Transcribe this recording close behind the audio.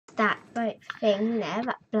like thing there,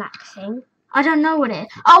 that black thing. I don't know what it is.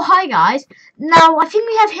 Oh, hi guys. Now, I think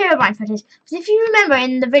we have Herobrine footage. Because if you remember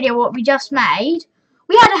in the video what we just made,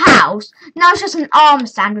 we had a house. Now it's just an arm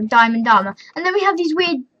stand with diamond armor. And then we have these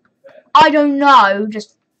weird, I don't know,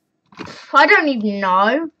 I don't even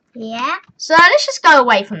know. Yeah. So let's just go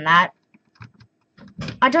away from that.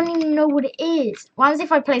 I don't even know what it is. What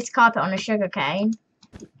if I place a carpet on a sugar cane?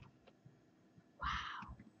 Wow.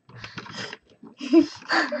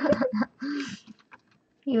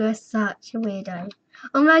 You are such a weirdo.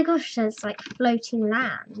 Oh my gosh, there's like floating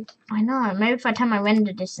land. I know. Maybe if I turn my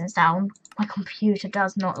render distance down, my computer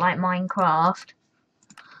does not like Minecraft.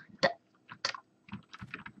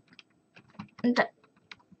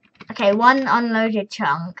 Okay, one unloaded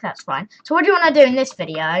chunk. That's fine. So what do you want to do in this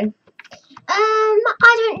video?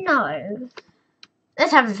 I don't know.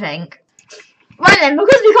 Let's have a think. Right then,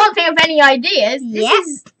 because we can't think of any ideas,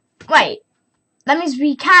 wait. That means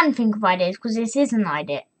we can think of ideas because this is an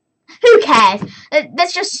idea. Who cares?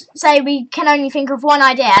 Let's just say we can only think of one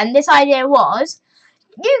idea, and this idea was,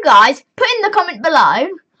 you guys put in the comment below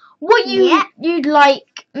what you'd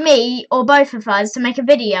like me or both of us to make a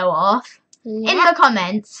video of in the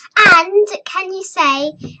comments. And can you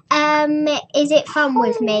say, is it fun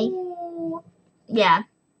with me? Yeah.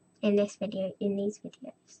 In these videos.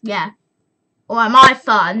 Yeah. Or am I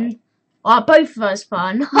fun? Or are both of us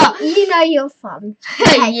fun? You know you're fun.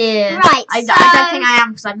 Okay. Yeah. Right, I don't think I am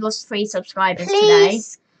because I've lost 3 subscribers today.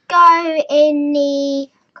 Please go in the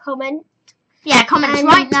comment. Yeah, comments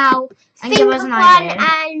right now and give us an idea.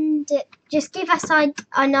 And just give us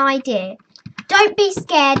an idea. Don't be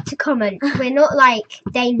scared to comment. We're not like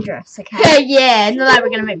dangerous, okay? Yeah, not like we're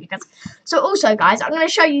gonna make you guys. So also, guys, I'm gonna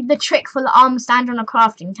show you the trick for the armor stand on a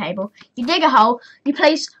crafting table. You dig a hole, you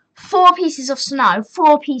place 4 pieces of snow,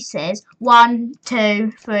 4 pieces, 1,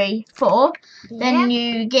 2, 3, 4. Yeah. Then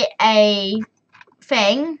you get a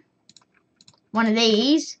thing, one of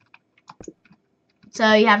these.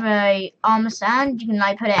 So you have a armor stand. You can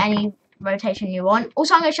like put it any rotation you want.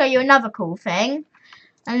 Also, I'm gonna show you another cool thing.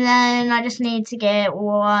 And then I just need to get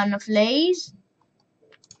one of these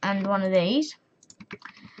and one of these.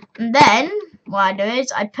 And then what I do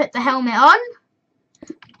is I put the helmet on,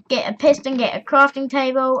 get a piston, get a crafting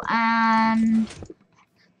table, and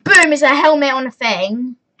boom, it's a helmet on a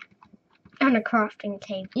thing. On a crafting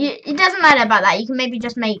table. It doesn't matter about that. You can maybe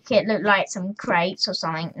just make it look like some crates or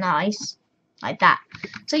something nice. Like that.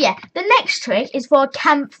 So yeah, the next trick is for a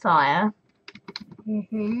campfire.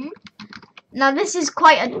 Now this is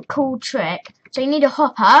quite a cool trick. So you need a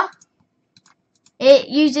hopper. It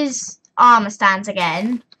uses armor stands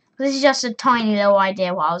again. This is just a tiny little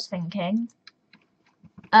idea what I was thinking.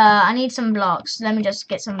 I need some blocks. Let me just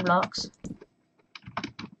get some blocks.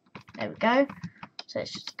 There we go. So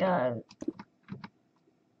let's just go.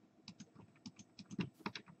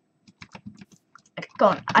 Okay, go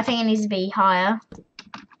on. I think it needs to be higher.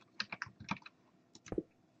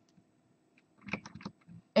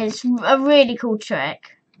 It's a really cool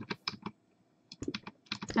trick.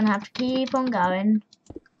 Gonna have to keep on going.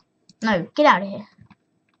 No, get out of here.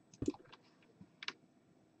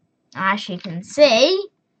 As you can see,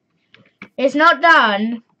 it's not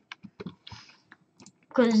done.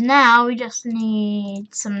 Because now we just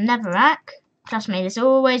need some netherrack. Trust me, this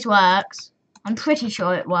always works. I'm pretty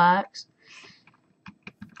sure it works.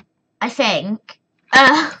 I think.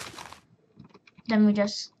 Then we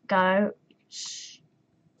just go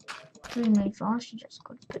extremely fast. You just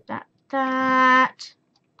got to put that.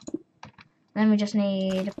 Then we just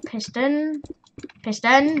need a piston.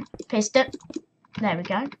 There we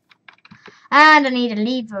go. And I need a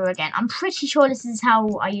lever again. I'm pretty sure this is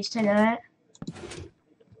how I used to do it.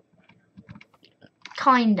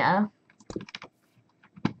 Kinda.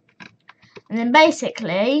 And then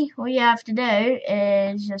basically, all you have to do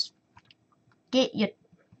is just get your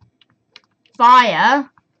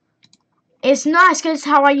fire. It's nice because it's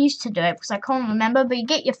how I used to do it because I can't remember. But you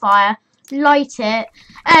get your fire, light it,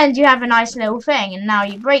 and you have a nice little thing. And now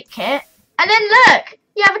you break it. And then look,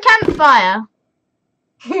 you have a campfire.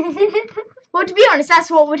 Well, to be honest,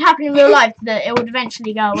 that's what would happen in real life, that it would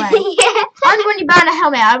eventually go away. Yeah. Only when you burn a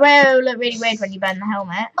helmet. I wear it will look really weird when you burn the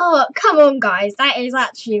helmet. Oh, come on, guys. That is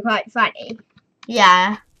actually quite funny.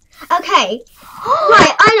 Yeah. Okay.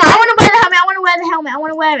 Right, I know. I want to wear the helmet. I want to wear the helmet. I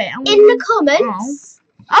want to wear it. In the comments,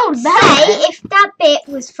 the helmet. if that bit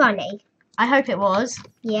was funny. I hope it was.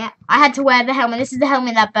 Yeah. I had to wear the helmet. This is the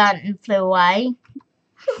helmet that burnt and flew away.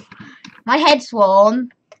 My head's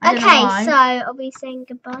warm. Okay, so are we saying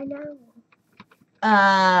goodbye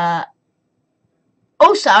now?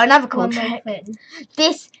 Also, another cool trick.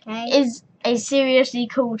 This is a seriously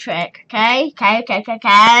cool trick, okay? Okay.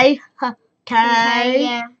 Okay,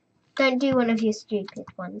 yeah. Don't do one of your stupid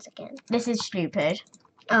ones again. This is stupid.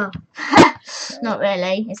 Oh. Not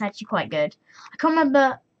really. It's actually quite good. I can't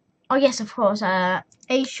remember. Oh, yes, of course. Are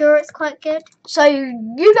you sure it's quite good? So,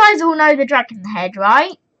 you guys all know the dragon head,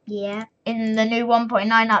 right? Yeah. In the new 1.9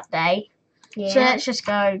 update. Yeah. So, let's just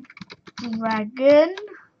go dragon.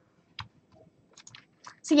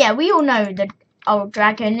 So, yeah, we all know the old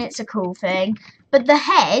dragon. It's a cool thing. But the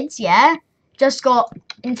heads, yeah, just got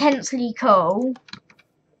intensely cool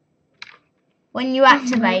when you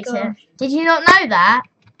activate it. Did you not know that?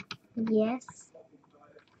 Yes.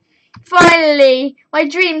 Finally, my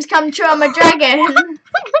dreams come true. I'm a dragon.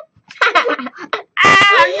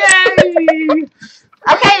 Ah, no.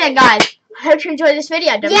 Okay then, guys. I hope you enjoyed this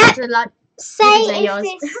video. Don't forget to like. Say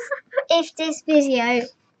if this video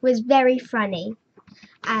was very funny,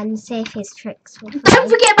 and say if his tricks were funny. Don't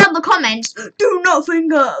forget about the comments. Do not forget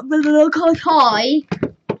the hi.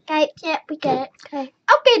 Okay, yeah, we get it. Okay.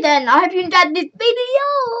 Okay then. I hope you enjoyed this video.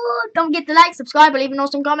 Don't forget to like, subscribe, or leave an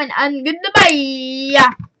awesome comment, and goodbye.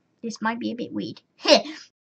 This might be a bit weird.